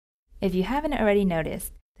If you haven't already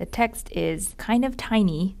noticed, the text is kind of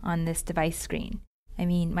tiny on this device screen. I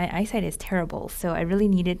mean, my eyesight is terrible, so I really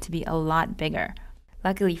need it to be a lot bigger.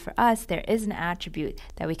 Luckily for us, there is an attribute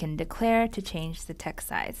that we can declare to change the text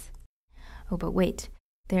size. Oh, but wait,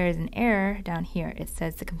 there is an error down here. It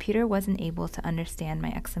says the computer wasn't able to understand my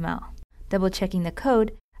XML. Double checking the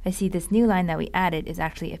code, I see this new line that we added is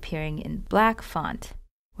actually appearing in black font,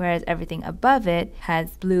 whereas everything above it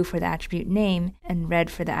has blue for the attribute name and red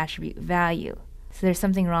for the attribute value. So there's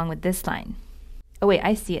something wrong with this line. Oh wait,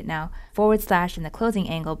 I see it now. / and the closing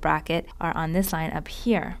angle bracket are on this line up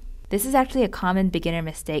here. This is actually a common beginner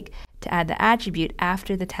mistake to add the attribute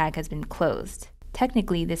after the tag has been closed.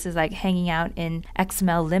 Technically, this is like hanging out in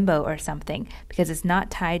XML limbo or something because it's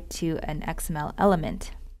not tied to an XML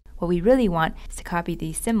element. What we really want is to copy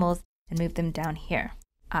these symbols and move them down here.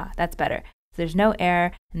 Ah, that's better. So there's no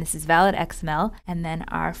error, and this is valid XML, and then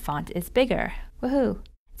our font is bigger. Woohoo!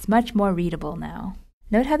 It's much more readable now.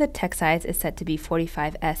 Note how the text size is set to be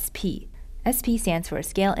 45 SP. SP stands for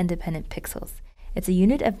Scale Independent Pixels. It's a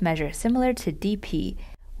unit of measure similar to DP,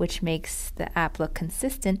 which makes the app look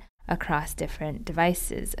consistent across different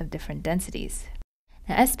devices of different densities.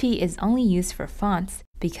 Now, SP is only used for fonts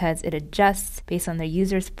because it adjusts based on their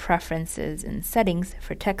user's preferences and settings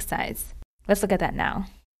for text size. Let's look at that now.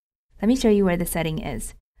 Let me show you where the setting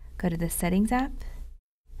is. Go to the Settings app,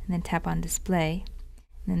 and then tap on Display,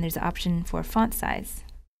 and then there's an option for font size.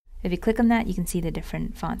 If you click on that, you can see the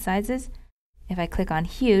different font sizes. If I click on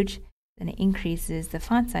Huge, then it increases the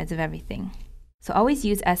font size of everything. So always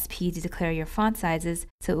use SP to declare your font sizes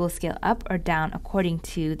so it will scale up or down according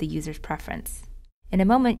to the user's preference. In a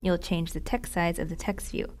moment, you'll change the text size of the text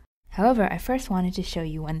view. However, I first wanted to show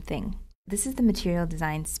you one thing. This is the Material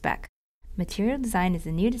Design spec. Material Design is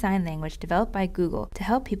a new design language developed by Google to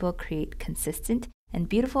help people create consistent and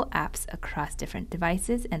beautiful apps across different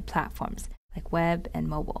devices and platforms like web and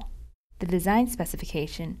mobile. The design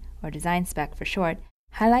specification, or design spec for short,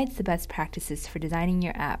 highlights the best practices for designing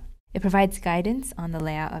your app. It provides guidance on the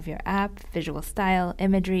layout of your app, visual style,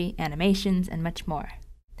 imagery, animations, and much more.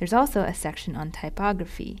 There's also a section on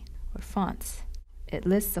typography, or fonts. It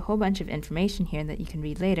lists a whole bunch of information here that you can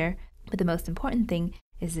read later, but the most important thing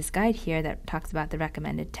is this guide here that talks about the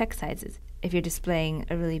recommended text sizes. If you're displaying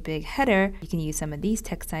a really big header, you can use some of these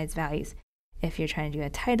text size values. If you're trying to do a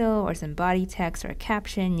title or some body text or a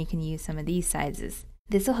caption, you can use some of these sizes.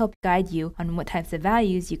 This will help guide you on what types of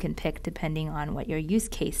values you can pick depending on what your use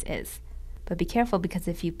case is. But be careful because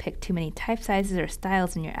if you pick too many type sizes or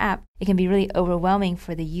styles in your app, it can be really overwhelming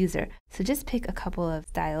for the user. So just pick a couple of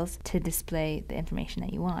styles to display the information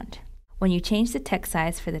that you want. When you change the text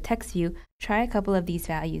size for the text view, try a couple of these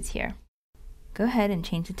values here. Go ahead and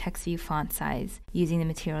change the text view font size using the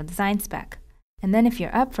Material Design spec. And then if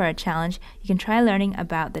you're up for a challenge, you can try learning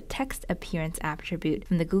about the text appearance attribute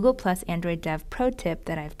from the Google+ Android Dev Pro tip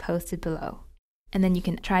that I've posted below. And then you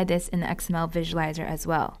can try this in the XML visualizer as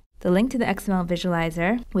well. The link to the XML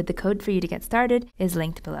visualizer with the code for you to get started is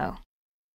linked below.